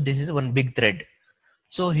 So this is one big thread.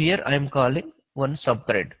 So here I am calling one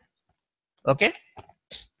subthread. Okay.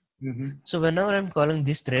 So whenever I'm calling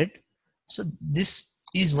this thread, so this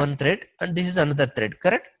is one thread and this is another thread,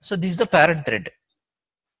 correct? So this is the parent thread.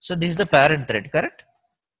 So this is the parent thread, correct?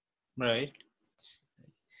 Right.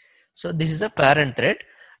 So this is a parent thread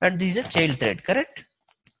and this is a child thread, correct?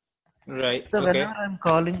 Right. So Okay. whenever I'm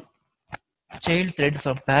calling child thread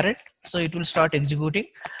from parent, so it will start executing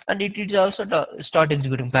and it is also start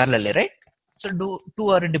executing parallelly, right? So two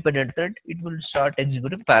are independent thread, it will start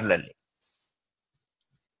executing parallelly,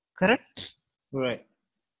 correct? Right.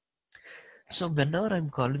 So whenever I'm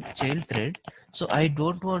calling child thread, so I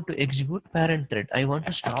don't want to execute parent thread. I want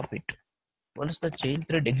to stop it. Once the child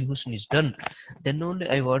thread execution is done, then only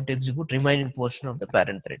I want to execute remaining portion of the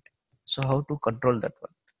parent thread. So how to control that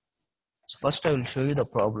one? So first I will show you the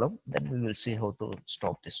problem, then we will see how to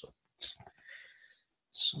stop this one.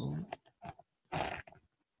 So,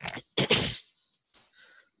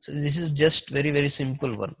 so this is just very, very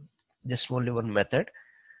simple one. Just only one method.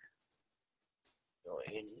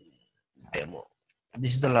 In demo.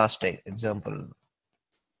 This is the last example.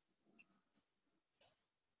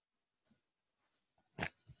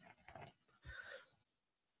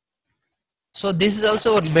 So this is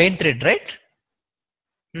also one main thread, right?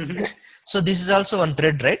 So this is also one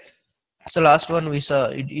thread, right? So last one we saw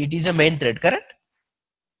it is a main thread, correct?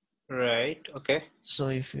 Right. Okay. So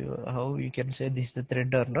if you, how you can say this is the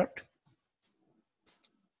thread or not?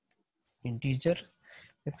 Integer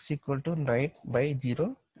x equal to 9 by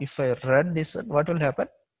 0. If I run this one, what will happen?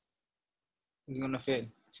 It's gonna fail.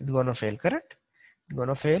 It's gonna fail, correct? It's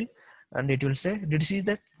gonna fail, and it will say, did you see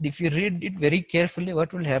that? If you read it very carefully,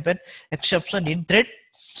 what will happen? Exception in thread.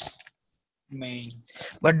 Main.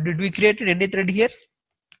 But did we create any thread here?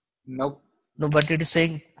 Nope. No, but it is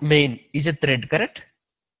saying main is a thread, correct?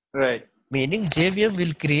 Right. Meaning JVM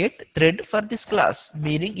will create thread for this class,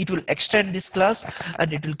 meaning it will extend this class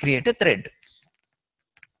and it will create a thread.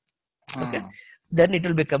 Okay. Then it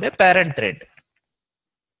will become a parent thread.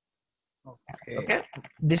 Okay.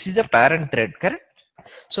 This is a parent thread, correct?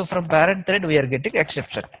 So from parent thread, we are getting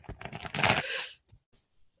exception.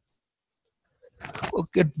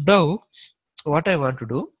 Okay. Now, what I want to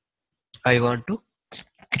do, I want to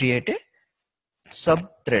create a sub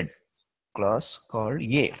thread class called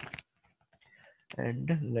A.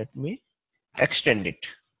 And let me extend it.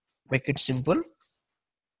 Make it simple.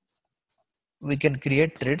 We can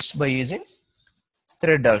create threads by using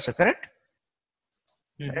thread also, correct?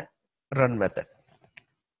 Run method.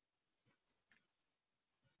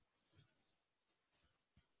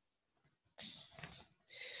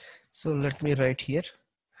 So let me write here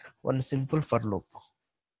one simple for loop.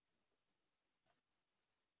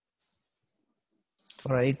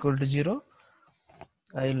 For I equal to 0,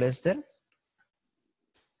 I less than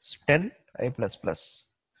 10, I plus plus.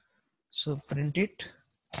 So print it.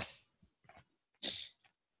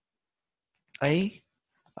 I,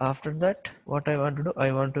 after that, what I want to do,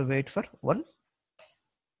 I want to wait for 1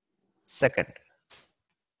 second.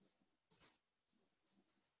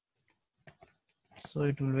 So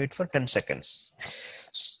it will wait for 10 seconds.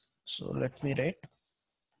 So let me write,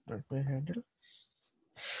 let me handle.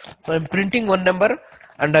 So I'm printing one number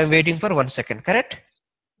and I'm waiting for 1 second, correct?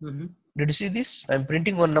 Did you see this? I'm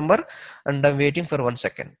printing one number and I'm waiting for 1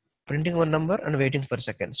 second. Printing one number and waiting for a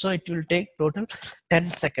second. So it will take total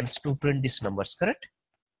 10 seconds to print these numbers, correct?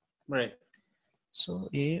 Right. So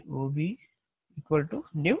AOB equal to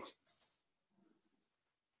new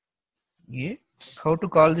A. How to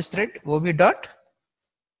call this thread? OB dot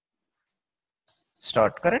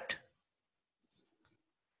start, correct?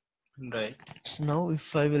 Right. So now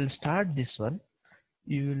if I will start this one,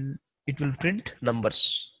 it will print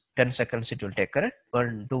numbers. 10 seconds it will take, correct?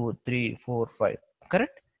 1, 2, 3, 4, 5,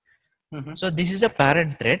 correct? So this is a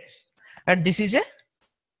parent thread and this is a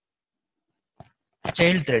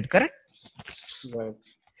child thread, correct? Right.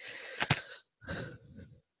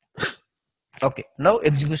 Okay, now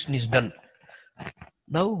execution is done.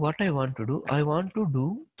 Now what I want to do, I want to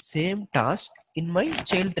do same task in my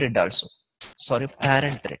child thread also. Sorry,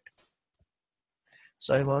 parent thread.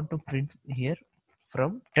 So I want to print here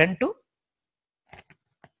from 10 to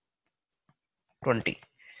 20.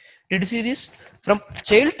 Did you see this? From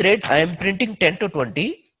child thread, I am printing 10 to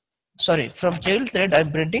 20. Sorry, from child thread, I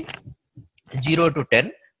am printing 0 to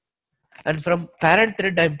 10. And from parent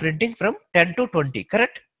thread, I am printing from 10 to 20,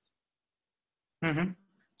 correct?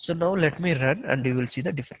 So now let me run and you will see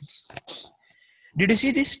the difference. Did you see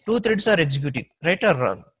this? Two threads are executing, right or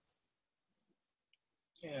wrong?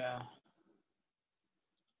 Yeah.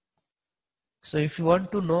 So if you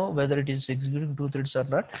want to know whether it is executing two threads or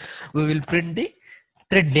not, we will print the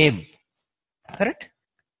thread name, correct?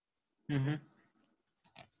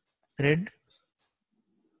 Thread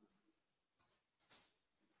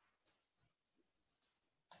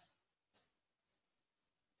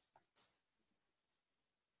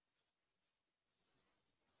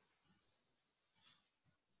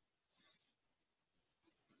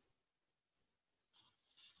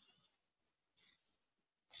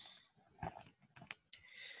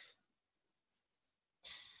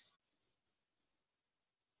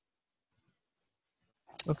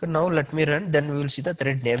okay, now let me run, then we will see the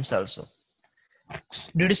thread names also.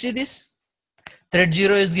 Did you see this? Thread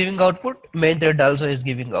 0 is giving output, main thread also is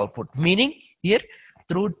giving output. Meaning here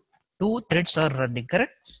through two threads are running,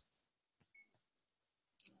 correct?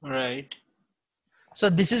 Right. So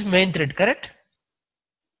this is main thread, correct?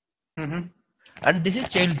 And this is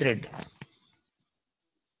child thread.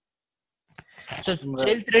 So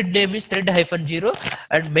child thread name is thread -0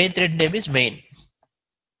 and main thread name is main.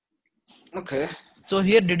 Okay. So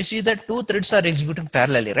here did you see that two threads are executing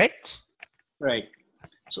parallelly, right? Right.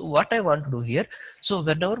 So what I want to do here, so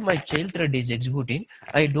whenever my child thread is executing,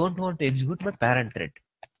 I don't want to execute my parent thread.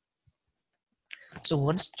 So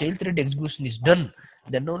once child thread execution is done,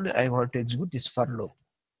 then only I want to execute this for loop.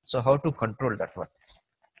 So how to control that one?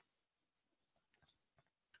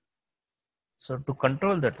 So to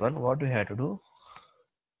control that one, what we have to do,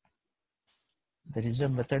 there is a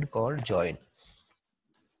method called join.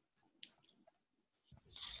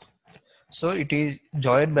 So it is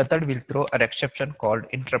join method will throw an exception called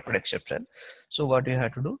interrupted exception. So what you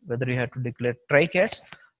have to do, whether you have to declare try catch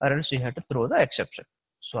or else you have to throw the exception.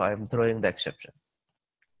 So I am throwing the exception.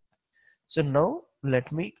 So now let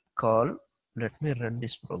me run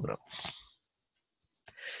this program.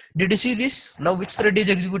 Did you see this? Now which thread is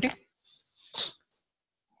executing?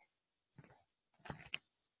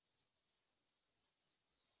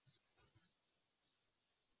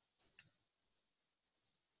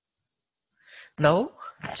 Now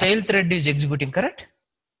child thread is executing, correct?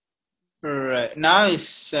 Right. Now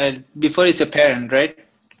it's before it's a parent, right?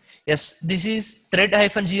 Yes, this is thread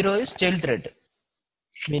 -0 is child thread,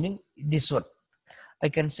 meaning this one. I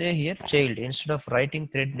can say here child instead of writing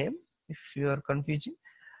thread name. If you are confusing,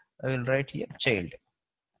 I will write here child.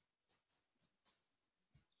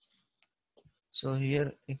 So here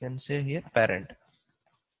you can say here parent.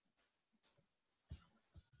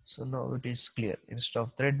 So now it is clear. Instead of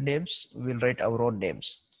thread names, we will write our own names.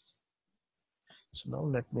 So now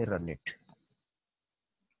let me run it.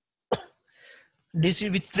 Do you see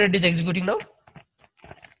which thread is executing now?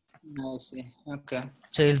 I see. Okay.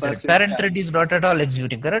 Child thread. Parent thread is not at all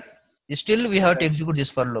executing, correct? Still we have to execute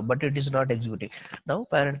this for loop, but it is not executing. Now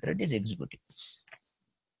parent thread is executing.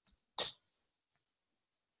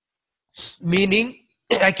 Meaning,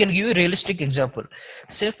 I can give you a realistic example.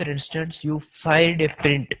 Say for instance, you fired a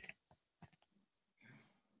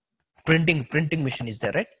printing machine is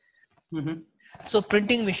there, right? So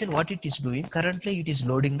printing machine, what it is doing currently, it is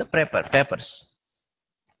loading the papers.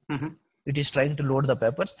 It is trying to load the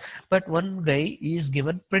papers, but one guy is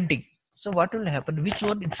given printing. So what will happen? Which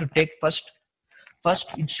one it should take first?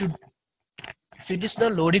 First, it should finish the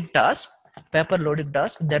loading task, paper loading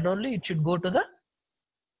task. Then only it should go to the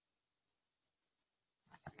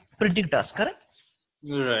printing task, correct?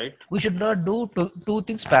 Right. We should not do two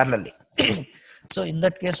things parallelly. So in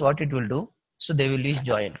that case, what it will do? So they will use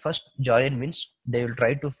join. First, join means they will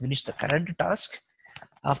try to finish the current task.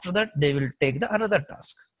 After that, they will take the another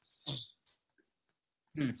task.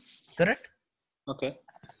 Correct? Okay.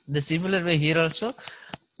 The similar way here also,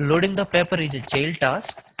 loading the paper is a child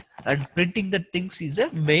task and printing the things is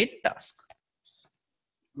a main task.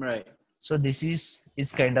 Right. So this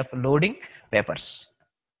is kind of loading papers.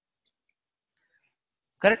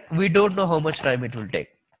 Correct. We don't know how much time it will take.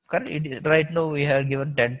 Correct. Right now we have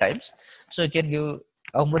given 10 times. So you can give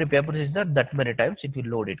how many papers is that many times it will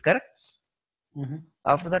load it. Correct. Mm-hmm.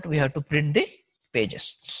 After that we have to print the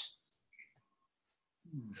pages.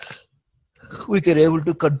 We can able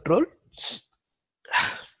to control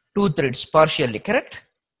 2 threads partially. Correct.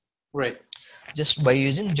 Right. Just by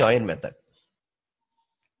using join method.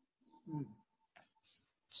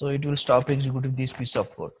 So it will stop executing this piece of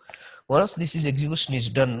code. Once this execution is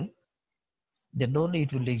done, then only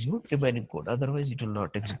it will execute remaining code. Otherwise, it will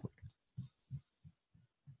not execute.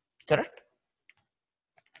 Correct?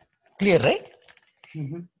 Clear, right?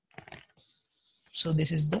 Mm-hmm. So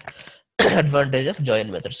this is the advantage of join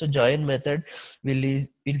method. So join method will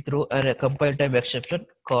throw a compile time exception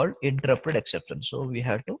called interrupted exception. So we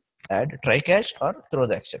have to add try catch or throw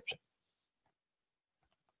the exception.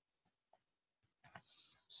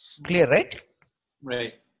 Clear, right?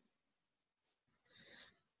 Right.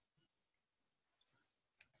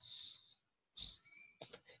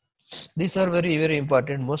 These are very, very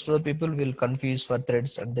important. Most of the people will confuse for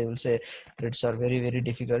threads and they will say threads are very, very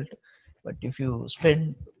difficult. But if you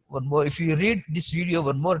spend one more, if you read this video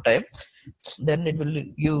one more time, then it will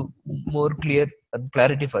give more clear and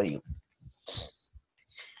clarity for you.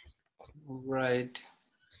 Right.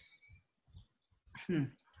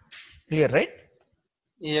 Clear, right?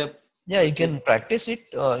 Yep. Yeah, you can practice it.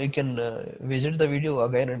 You can visit the video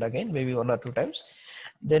again and again, maybe 1 or 2 times.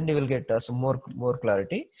 Then you will get some more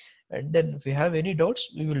clarity. And then if you have any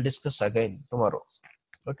doubts, we will discuss again tomorrow.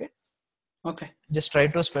 Okay. Okay. Just try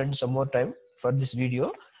to spend some more time for this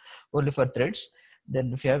video only for threads.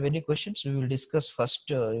 Then if you have any questions, we will discuss first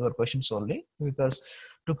your questions only, because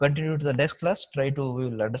to continue to the next class, we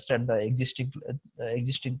will understand the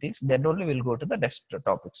existing things. Then only we'll go to the next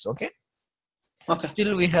topics. Okay. Okay.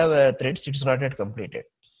 Still we have threads. It's not yet completed.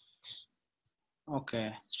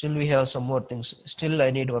 Okay. Still we have some more things. Still I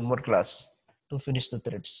need one more class to finish the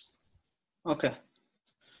threads. Okay.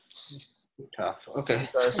 It's tough. Okay.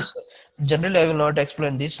 Because generally I will not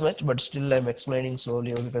explain this much, but still I'm explaining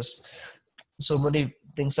slowly because so many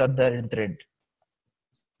things are there in thread.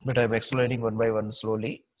 But I'm explaining one by one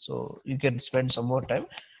slowly. So you can spend some more time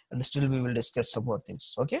and still we will discuss some more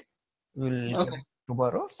things. Okay. We'll Okay.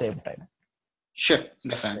 tomorrow, same time. Sure.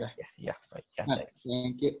 Definitely. Yeah. Fine. Yeah. Thanks.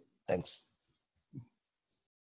 Thank you. Thanks.